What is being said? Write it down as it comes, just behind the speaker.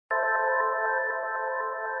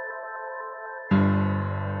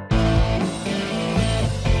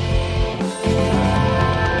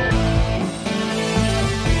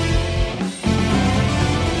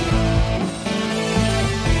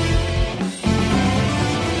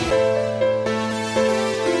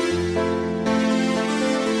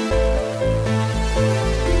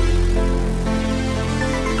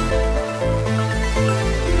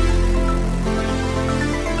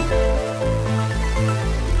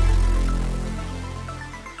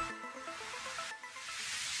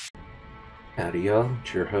Howdy y'all,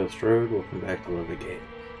 it's your host Road. Welcome back to LovettGamez.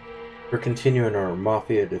 We're continuing our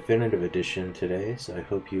Mafia Definitive Edition today, so I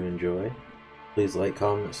hope you enjoy. Please like,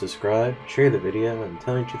 comment, subscribe, share the video, and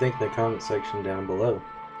tell me what you think in the comment section down below.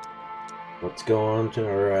 Let's go on to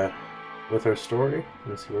our with our story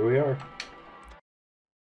and see where we are.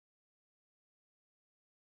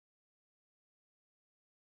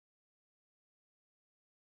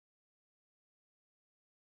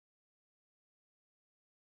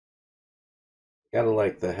 Gotta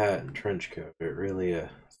like the hat and trench coat. It really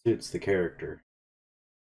suits the character.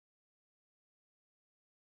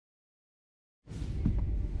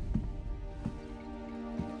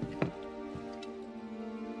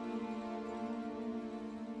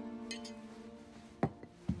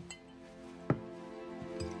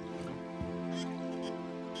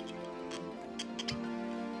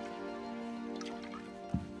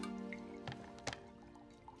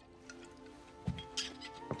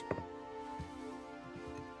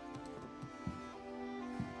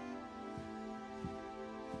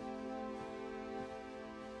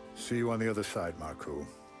 See you on the other side, Marku.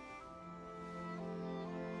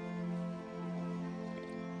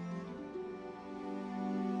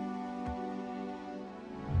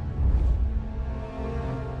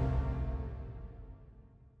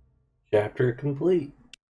 Chapter complete.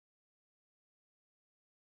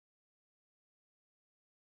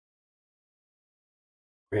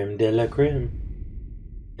 Creme de la creme.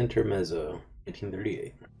 Intermezzo,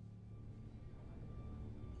 1838.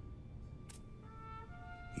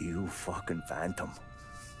 You fucking phantom.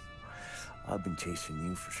 I've been chasing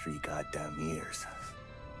you for 3 goddamn years.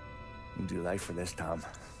 You do life for this, Tom.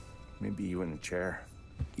 Maybe you in a chair.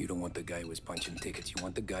 You don't want the guy who was punching tickets. You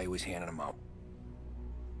want the guy who was handing them out.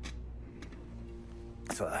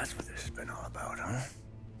 So that's what this has been all about, huh?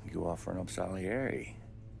 You offering up Salieri.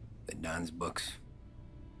 The Don's books.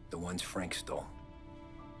 The ones Frank stole.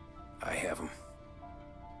 I have them.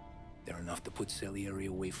 They're enough to put Salieri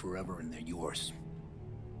away forever, and they're yours.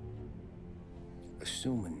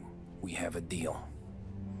 Assuming we have a deal.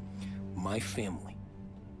 My family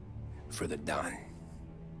for the Don.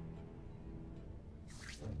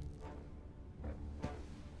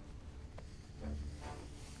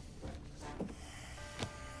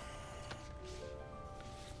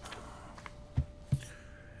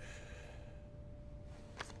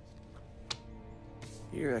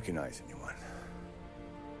 You recognize anyone?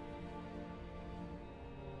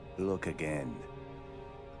 Look again.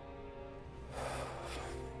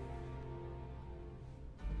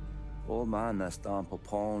 Old man that's Don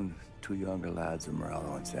Popone, 2 younger lads of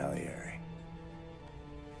Morello and Salieri.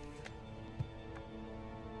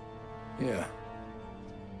 Yeah.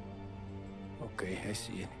 Okay, I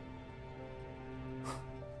see it.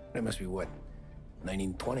 That must be what?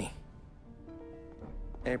 1920?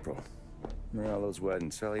 April. Morello's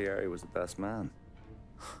wedding. Salieri was the best man.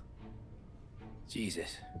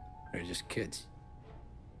 Jesus. They're just kids.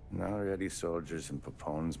 Now already soldiers in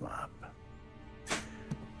Popone's mob.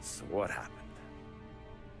 So what happened?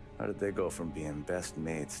 How did they go from being best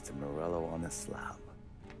mates to Morello on a slab?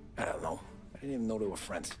 I don't know. I didn't even know they were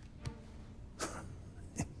friends.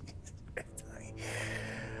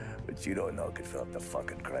 But you don't know could fill up the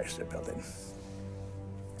fucking Chrysler building.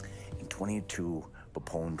 In 22,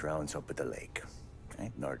 Popone drowns up at the lake.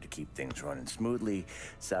 Right? In order to keep things running smoothly,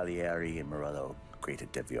 Salieri and Morello agreed to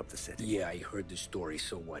divvy up the city. Yeah, I heard the story,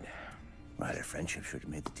 so what? Well, their friendship should have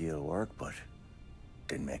made the deal work, but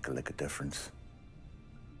didn't make a lick of difference.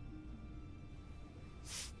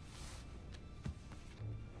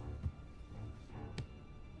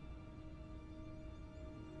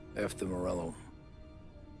 After Morello,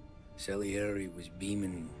 Salieri was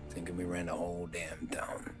beaming, thinking we ran the whole damn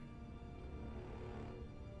town.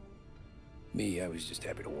 Me, I was just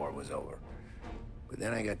happy the war was over. But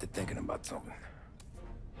then I got to thinking about something.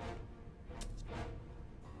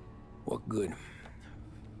 What good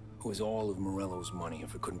was all of Morello's money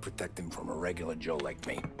if it couldn't protect him from a regular Joe like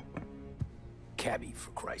me? Cabbie,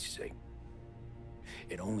 for Christ's sake.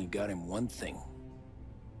 It only got him one thing.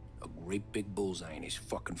 A great big bullseye in his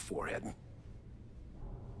fucking forehead.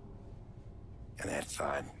 And that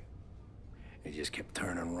thought, it just kept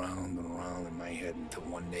turning round and round in my head until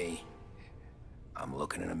one day, I'm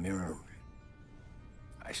looking in a mirror.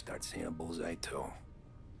 I start seeing a bullseye too.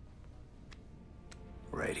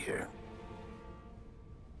 Right here.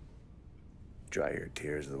 Dry your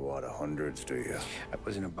tears of the water hundreds, do you? I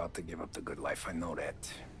wasn't about to give up the good life, I know that.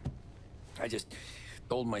 I just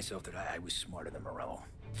told myself that I was smarter than Morello.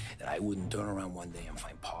 That I wouldn't turn around one day and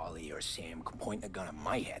find Paulie or Sam pointing a gun at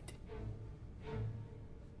my head.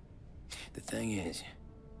 The thing is,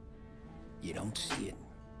 you don't see it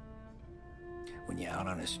When you're out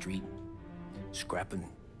on the street, scrapping,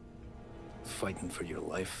 fighting for your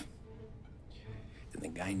life, then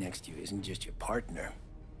the guy next to you isn't just your partner,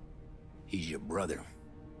 he's your brother.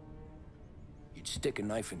 You'd stick a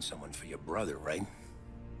knife in someone for your brother, right?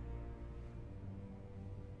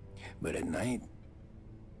 But at night,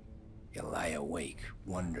 you lie awake,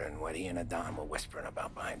 wondering what he and Adam were whispering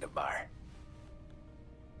about behind the bar.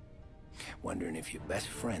 Wondering if your best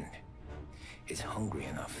friend is hungry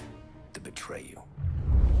enough to betray you.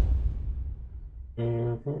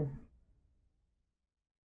 Mm-hmm.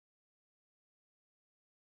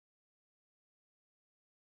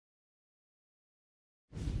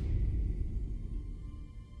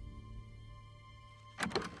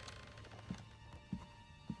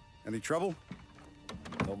 Any trouble?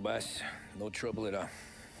 No, boss. No trouble at all.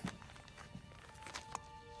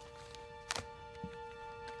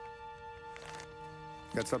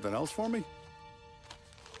 Got something else for me?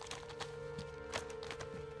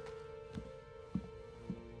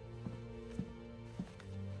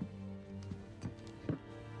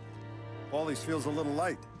 Paulies feels a little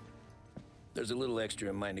light. There's a little extra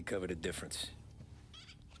in mine to cover the difference.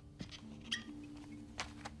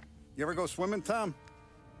 You ever go swimming, Tom?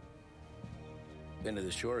 Been to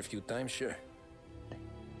the shore a few times, sure.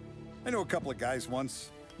 I knew a couple of guys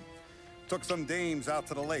once. Took some dames out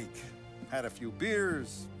to the lake. Had a few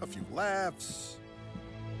beers, a few laughs.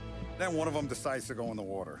 Then one of them decides to go in the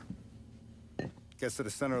water. Gets to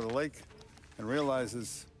the center of the lake and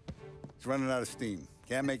realizes he's running out of steam.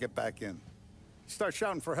 Can't make it back in. He starts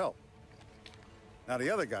shouting for help. Now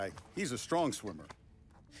the other guy, he's a strong swimmer.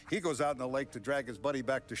 He goes out in the lake to drag his buddy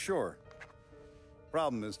back to shore.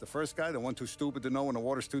 Problem is, the first guy, the one too stupid to know when the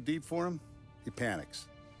water's too deep for him, he panics.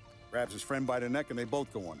 Grabs his friend by the neck and they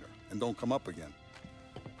both go under and don't come up again.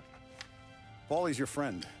 Paulie's your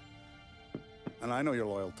friend. And I know you're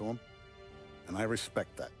loyal to him. And I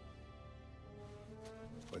respect that.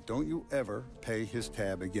 But don't you ever pay his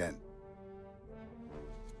tab again.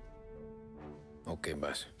 Okay,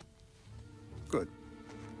 boss. Good.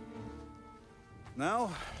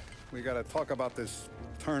 Now, we gotta talk about this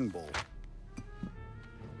Turnbull.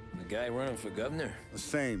 The guy running for governor? The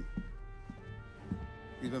same.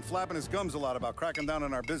 He's been flapping his gums a lot about cracking down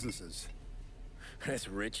on our businesses. That's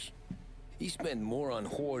rich. He spent more on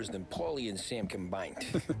whores than Paulie and Sam combined.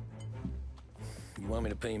 You want me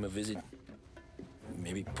to pay him a visit?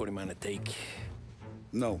 Maybe put him on a take?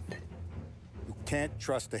 No. You can't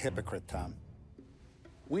trust a hypocrite, Tom.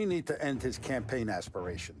 We need to end his campaign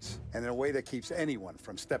aspirations, and in a way that keeps anyone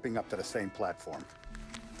from stepping up to the same platform.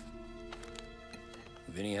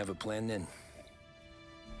 Vinny have a plan then?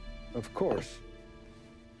 Of course.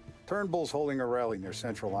 Turnbull's holding a rally near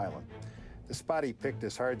Central Island. The spot he picked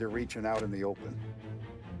is hard to reach and out in the open.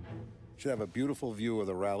 Should have a beautiful view of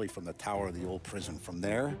the rally from the tower of the old prison. From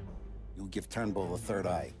there, you'll give Turnbull a third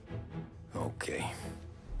eye. Okay.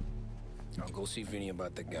 I'll go see Vinny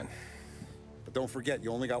about the gun. But don't forget,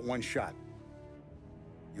 you only got one shot.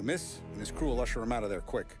 You miss, and his crew will usher him out of there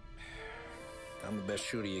quick. I'm the best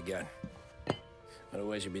shooter you got.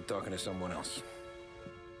 Otherwise, you'll be talking to someone else.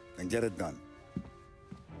 Then get it done.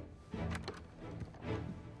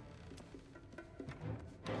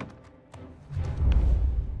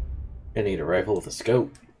 I need a rifle with a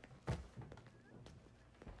scope.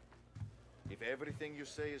 If everything you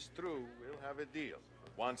say is true, we'll have a deal.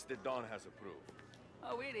 Once the Don has approved.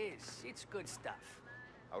 Oh, it is. It's good stuff.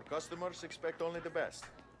 Our customers expect only the best.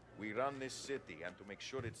 We run this city, and to make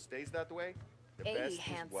sure it stays that way, the Hey, best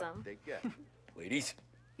handsome. is what they get. Ladies?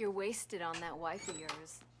 You're wasted on that wife of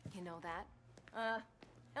yours. You know that?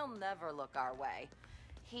 He'll never look our way.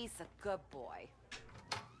 He's a good boy.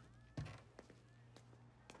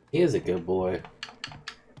 He is a good boy.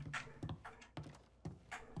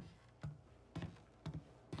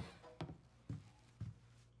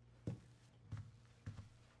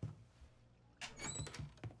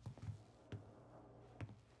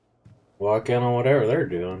 Walk in on whatever they're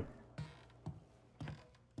doing.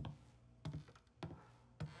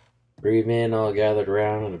 Three men all gathered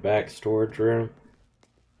around in the back storage room.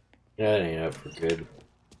 That ain't up for good.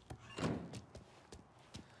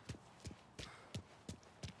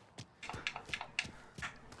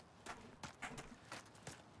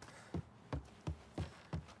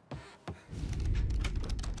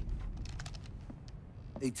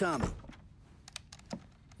 Hey, Tommy.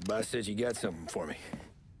 The boss said you got something for me.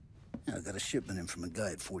 I got a shipment in from a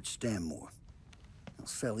guy at Fort Stanmore. Now,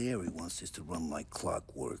 Salieri wants this to run like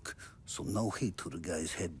clockwork, so no heat till the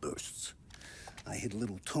guy's head bursts. I hit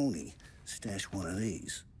little Tony, stash one of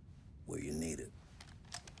these where you need it.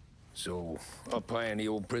 So, up high in the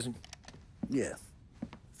old prison? Yeah.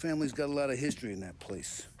 Family's got a lot of history in that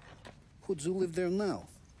place. Hoods who live there now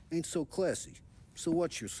ain't so classy. So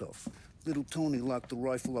watch yourself. Little Tony locked the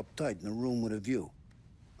rifle up tight in a room with a view.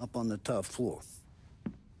 Up on the top floor.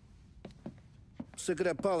 Sick of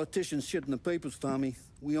that politician shit in the papers, Tommy.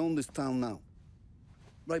 We own this town now.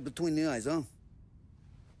 Right between the eyes, huh?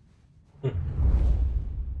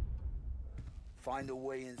 Find a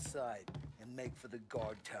way inside and make for the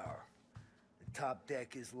guard tower. The top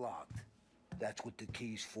deck is locked. That's what the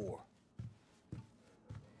key's for.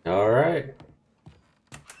 All right.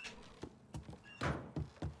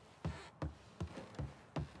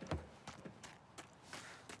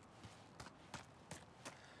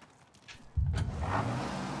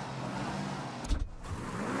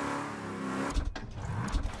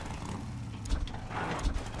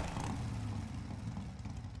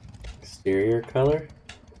 Exterior color?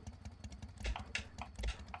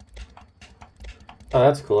 Oh,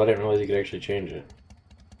 that's cool. I didn't realize you could actually change it.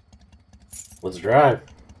 Let's drive.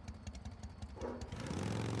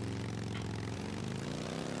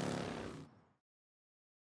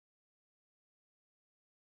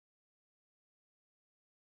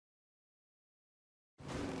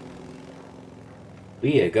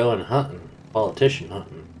 We are going hunting. Politician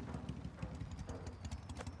hunting.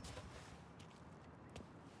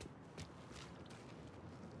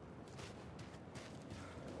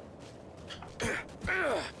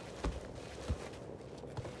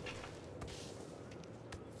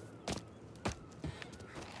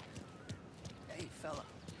 Hey, fella.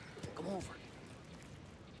 Come over.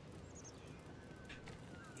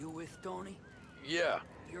 You with Tony? Yeah.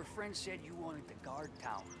 Your friend said you wanted the guard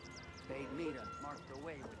tower. Paid me to mark the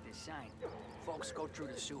way with this sign. Folks go through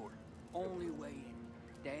the sewer. Only way in.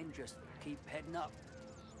 Then just keep heading up.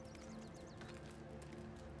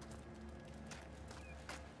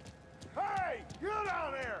 Hey, you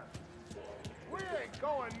down there! We ain't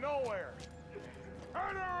going nowhere.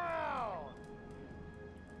 Turn around.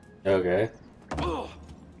 Okay.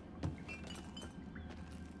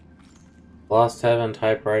 Lost Heaven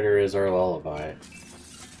typewriter is our lullaby.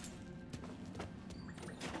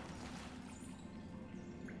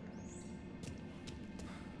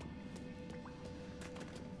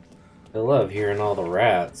 I love hearing all the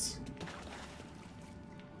rats.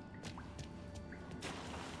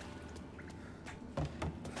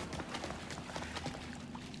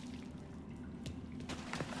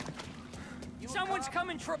 Someone's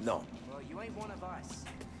coming through. No. Well, you ain't one of us.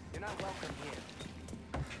 You're not welcome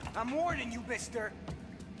here. I'm warning you, mister.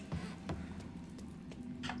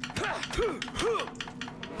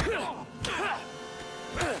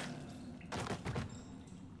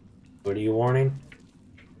 What are you warning?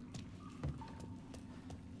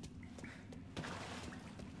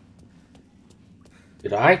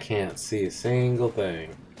 Dude, I can't see a single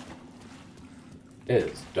thing. It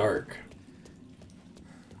is dark.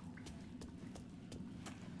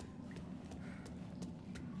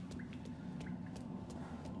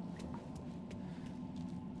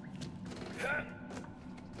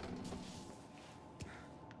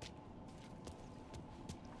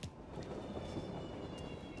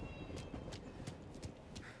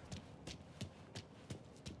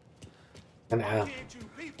 And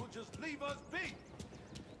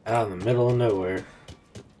out in the middle of nowhere.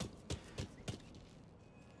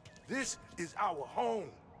 This is our home.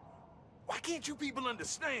 Why can't you people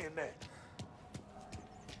understand that?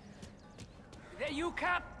 That you,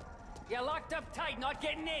 cop? You're locked up tight, not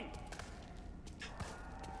getting in.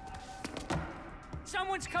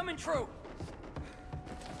 Someone's coming through.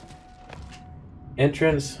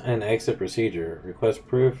 Entrance and exit procedure. Request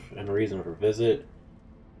proof and reason for visit.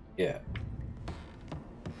 Yeah.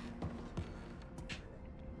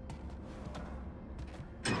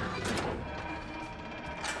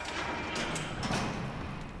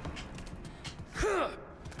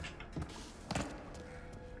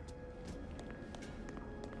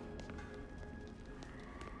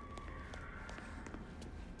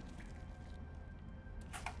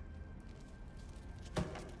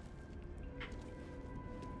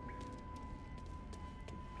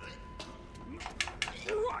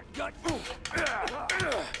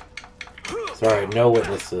 Sorry, no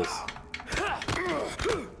witnesses.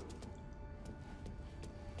 You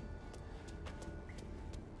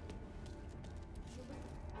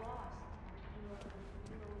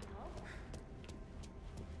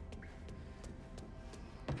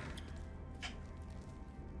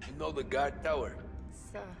know the guard tower?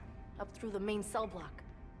 It's, up through the main cell block.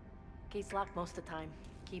 Gate's locked most of the time.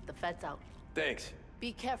 Keep the feds out. Thanks.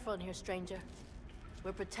 Be careful in here, stranger.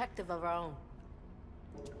 We're protective of our own.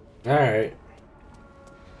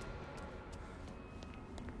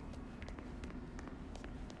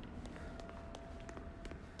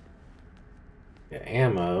 Got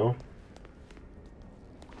ammo.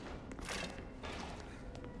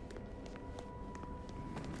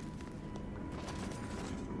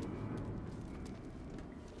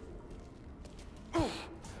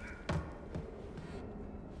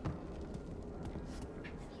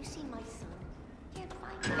 You see my son? Can't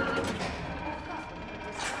find him. Woke up and he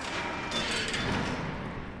was gone.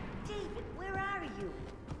 David, where are you?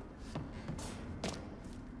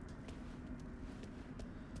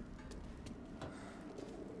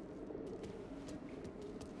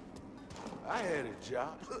 I had a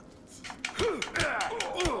job.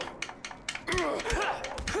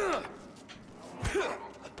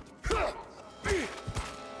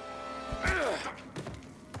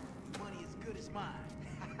 Money as good as mine.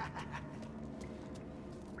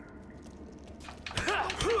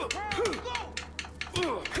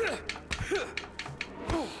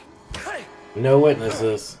 No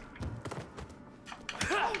witnesses.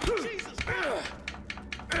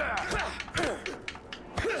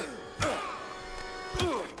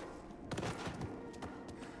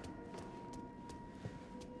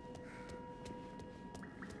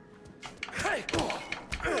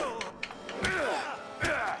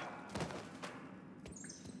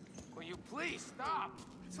 Will you please stop?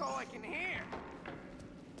 That's all I can hear.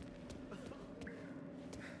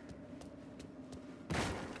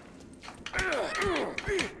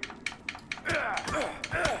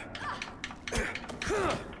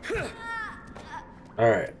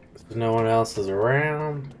 Alright, so no one else is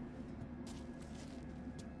around.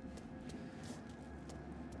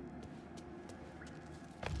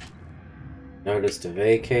 Notice to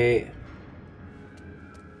vacate.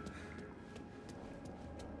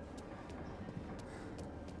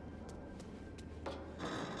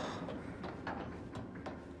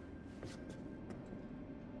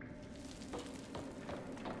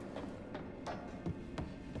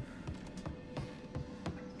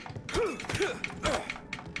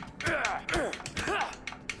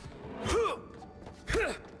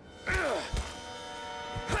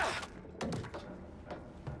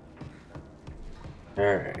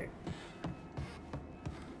 Alright.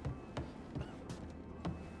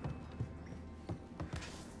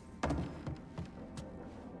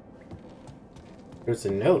 There's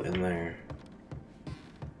a note in there.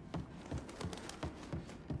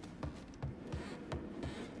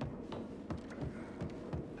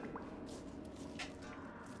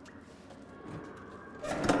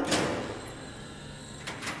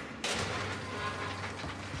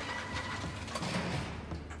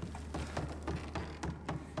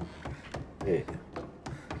 Hey.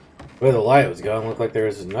 Where the light was going, looked like there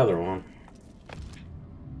was another one.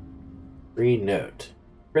 Read note.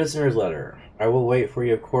 Prisoner's letter. I will wait for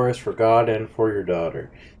you, of course, for God and for your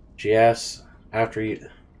daughter. She asks after you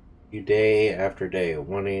day after day,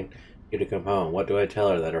 wanting you to come home. What do I tell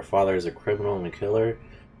her? That her father is a criminal and a killer?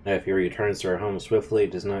 That if he returns to her home swiftly,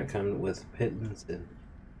 it does not come with pittance and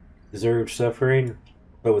deserved suffering,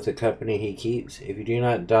 but with the company he keeps. If you do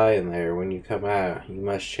not die in there when you come out, you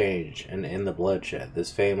must change and end the bloodshed.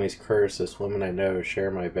 This family's curse, this woman I know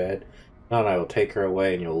share my bed. If not, I will take her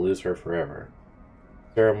away and you'll lose her forever.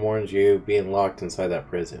 Sarah mourns you being locked inside that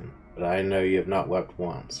prison, but I know you have not wept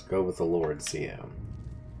once. Go with the Lord, see him.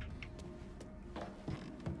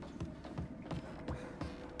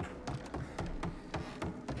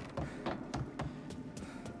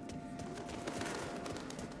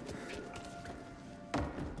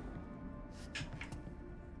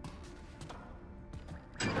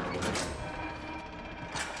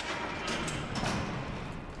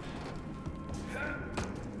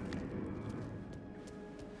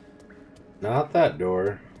 Not that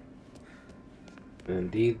door, but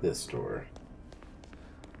indeed this door.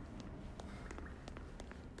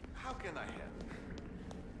 How can I help?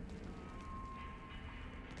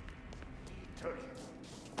 He took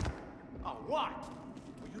it. Oh, what?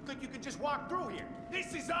 Well, you think you can just walk through here?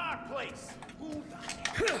 This is our place. Who the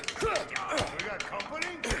hell? We got company?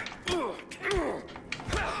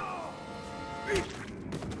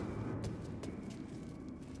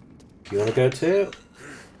 You wanna go too?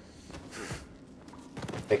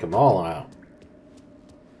 Take them all out.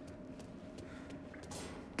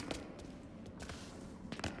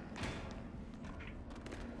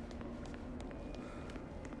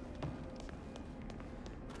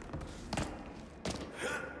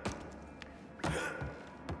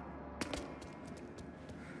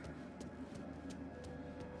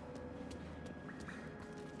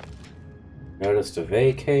 Notice to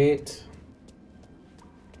vacate.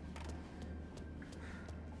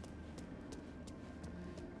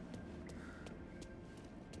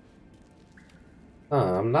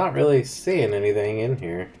 I'm not really seeing anything in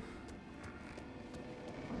here.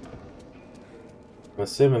 I'm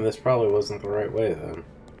assuming this probably wasn't the right way then.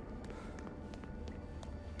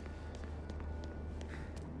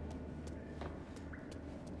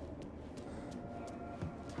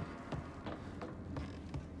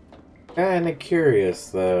 Kinda curious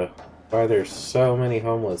though, why there's so many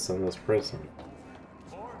homeless in this prison.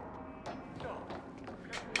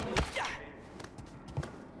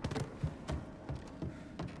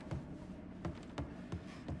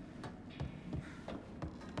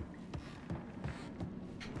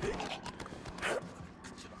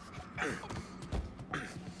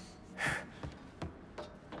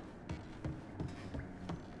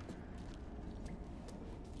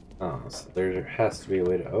 Oh, so there has to be a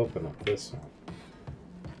way to open up this one.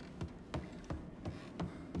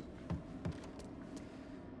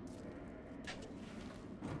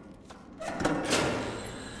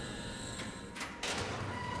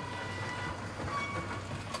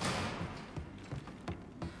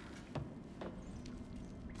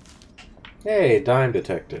 Hey, dime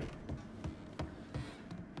detected.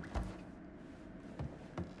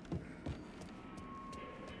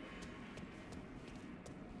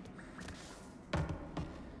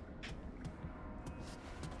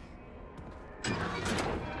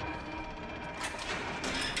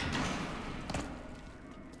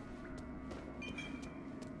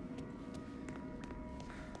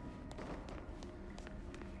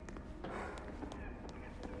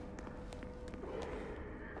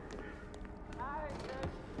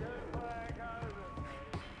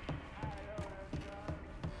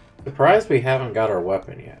 Surprised we haven't got our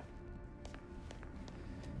weapon yet.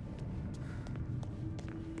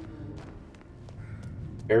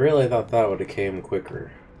 I really thought that would have came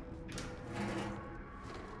quicker.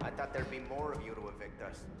 I thought there'd be more of you to evict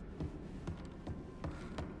us.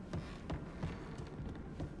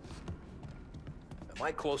 Am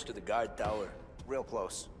I close to the guard tower? Real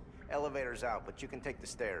close. Elevator's out, but you can take the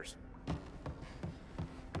stairs.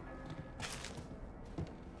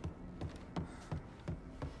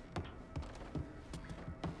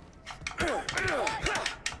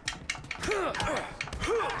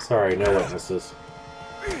 Sorry, no witnesses.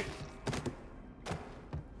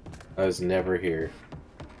 I was never here.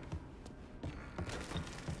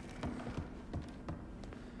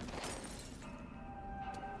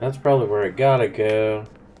 That's probably where I gotta go.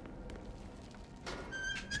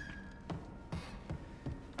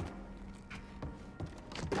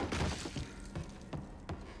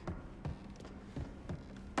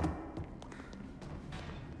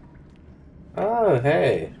 Oh,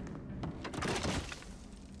 hey.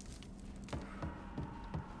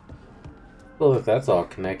 Well, if that's all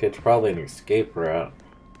connected, it's probably an escape route.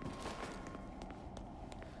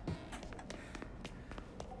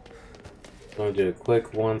 I'm going to do a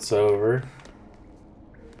quick once over,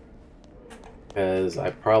 because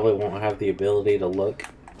I probably won't have the ability to look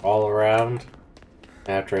all around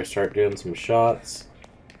after I start doing some shots.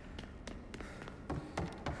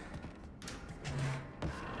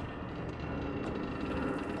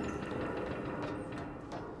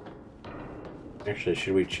 Actually,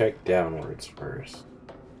 should we check downwards first?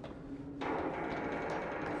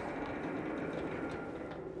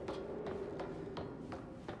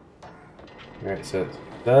 Alright, so it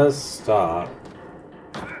does stop.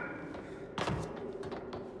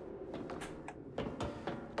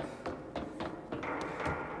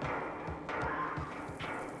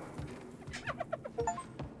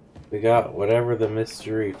 We got whatever the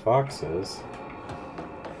mystery fox is.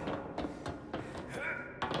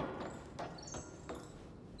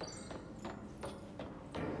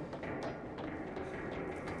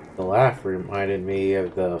 The laugh reminded me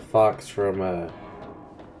of the fox from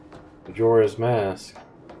Majora's Mask.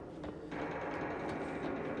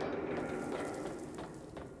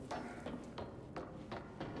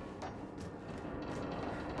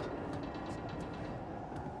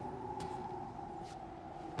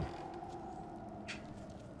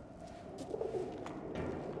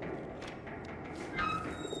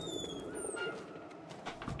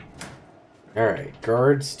 Alright,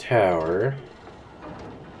 guard's tower.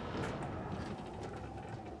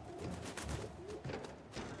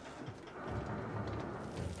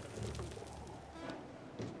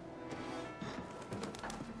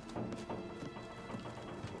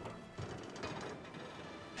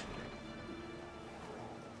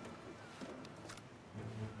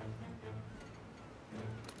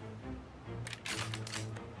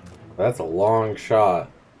 That's a long shot.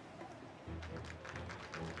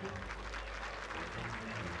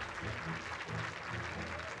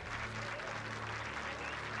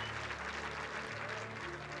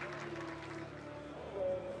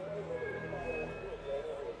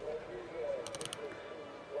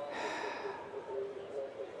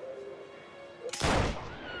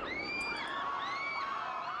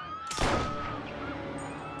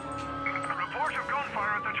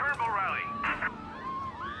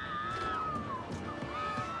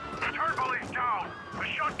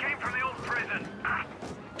 just came from the old prison.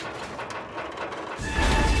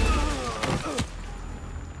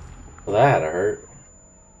 Well, that had to hurt.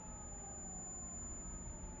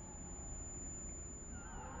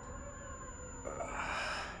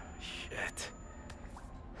 Shit.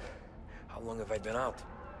 How long have I been out?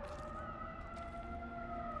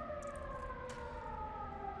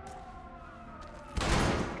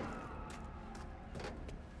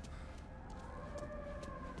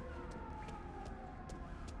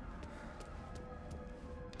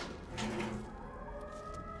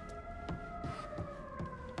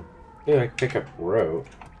 Yeah, I can pick up rope.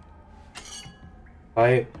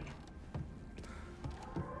 Pipe.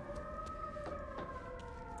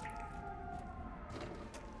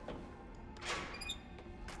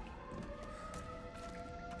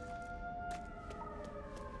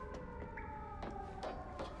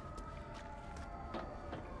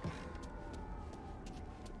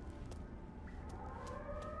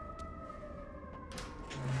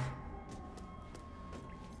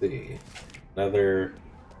 Let's see. Another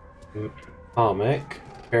comic,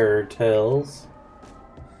 Terror Tales.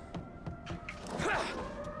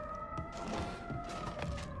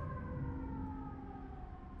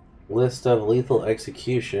 List of lethal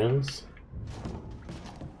executions.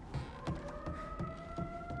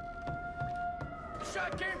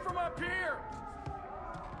 Shot came from up here.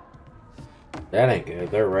 That ain't good.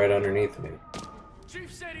 They're right underneath me.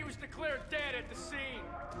 Chief said he was declared dead at the scene.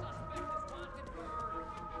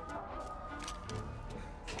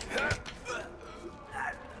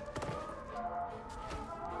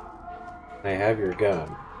 I have your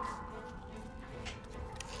gun.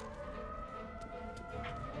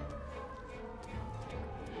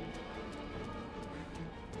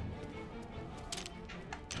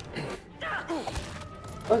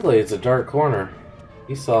 Luckily, it's a dark corner.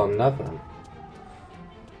 He saw nothing.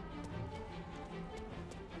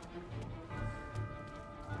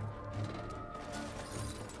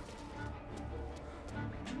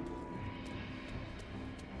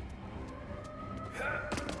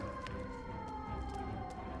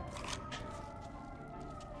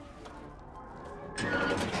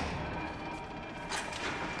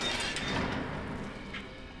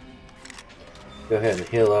 Go ahead and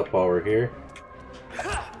heal up while we're here.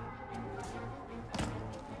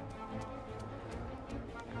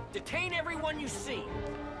 Detain everyone you see.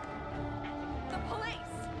 The police!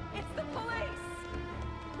 It's the police!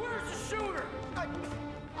 Where's the shooter? I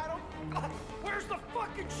don't... Where's the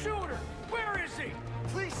fucking shooter? Where is he?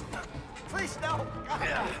 Please, please, no.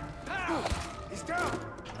 He's down.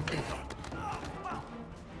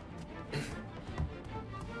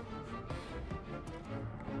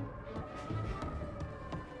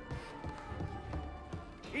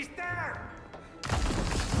 He's there.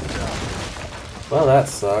 Well, that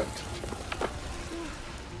sucked.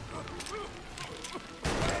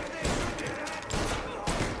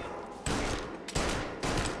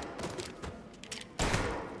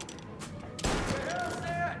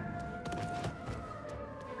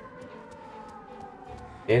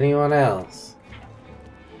 Anyone else?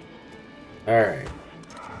 Alright.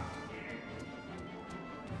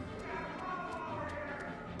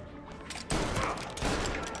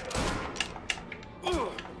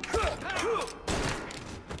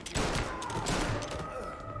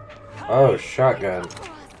 Oh, shotgun.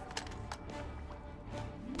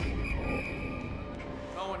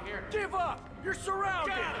 No one here. Give up! You're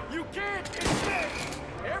surrounded! You can't escape!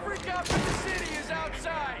 Every cop in the city is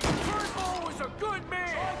outside! Turnbull was a good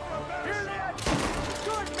man! Hear that?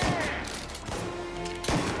 Good man!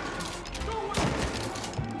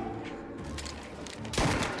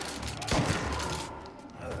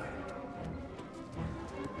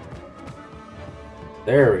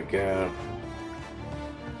 There we go.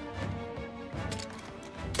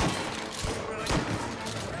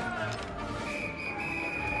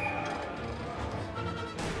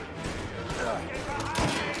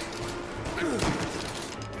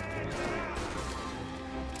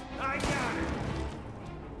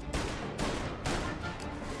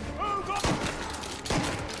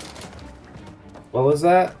 What was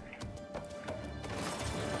that?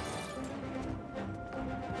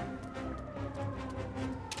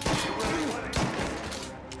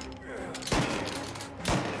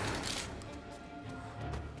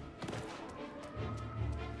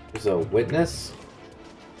 There's a witness?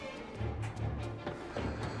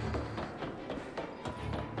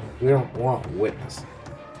 We don't want witness.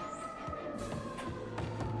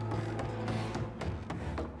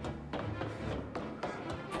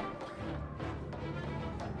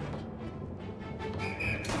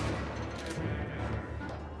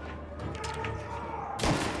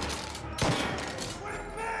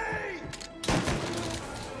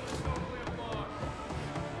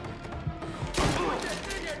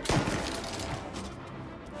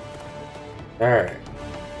 Alright.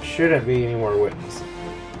 Shouldn't be any more witnesses.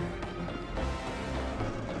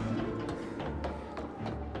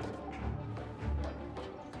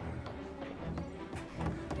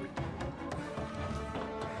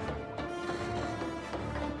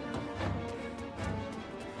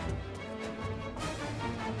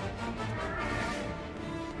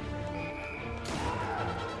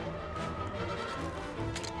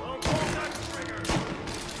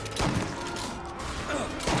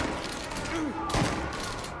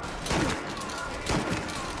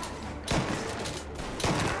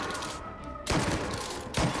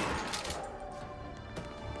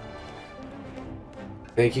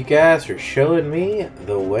 Thank you guys for showing me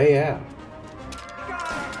the way out.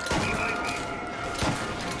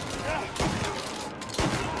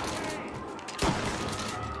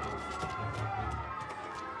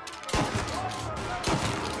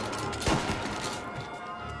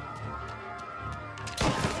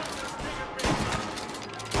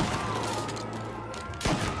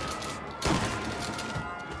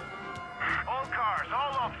 All cars,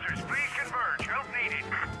 all officers, please converge. Help needed.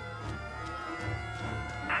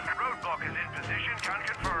 Roadblock is in position, can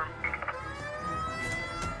confirm.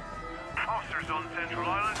 Officers on Central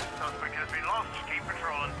Island. Suspect has been lost. Keep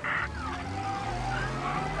patrolling.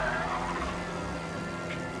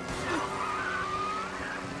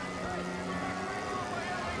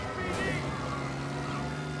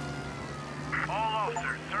 All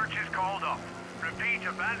officers, search is called up. Repeat,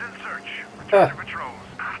 abandoned search. Return to patrols.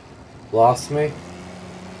 Lost me?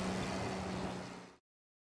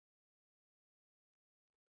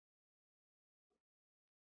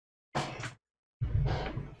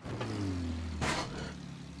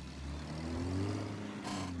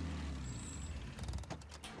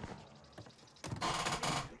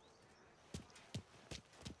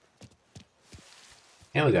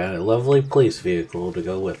 And we got a lovely police vehicle to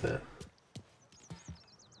go with it.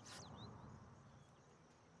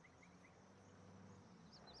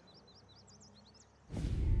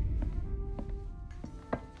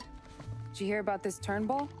 Did you hear about this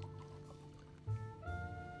Turnbull?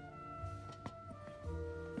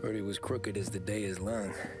 Heard he was crooked as the day is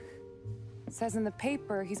long. It says in the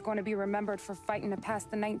paper he's going to be remembered for fighting to pass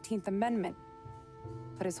the 19th Amendment.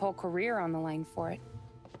 Put his whole career on the line for it.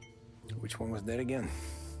 Which one was that again?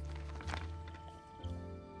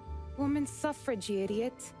 Women's suffrage, you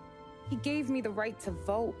idiot. He gave me the right to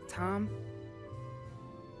vote, Tom.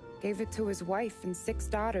 Gave it to his wife and 6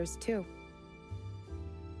 daughters, too.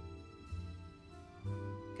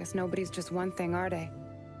 Guess nobody's just one thing, are they?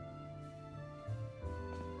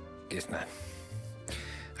 Guess not.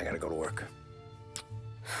 I gotta go to work.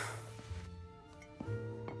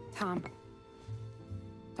 Tom,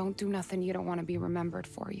 don't do nothing you don't want to be remembered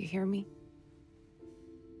for, you hear me?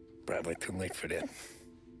 Probably too late for that.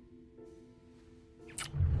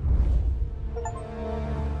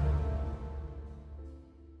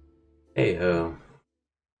 Hey,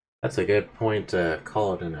 that's a good point to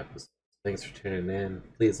call it an episode. Thanks for tuning in.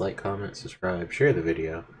 Please like, comment, subscribe, share the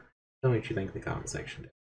video. Tell me what you think in the comment section.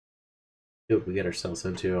 See what we get ourselves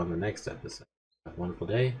into on the next episode. Have a wonderful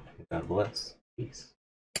day. God bless. Peace.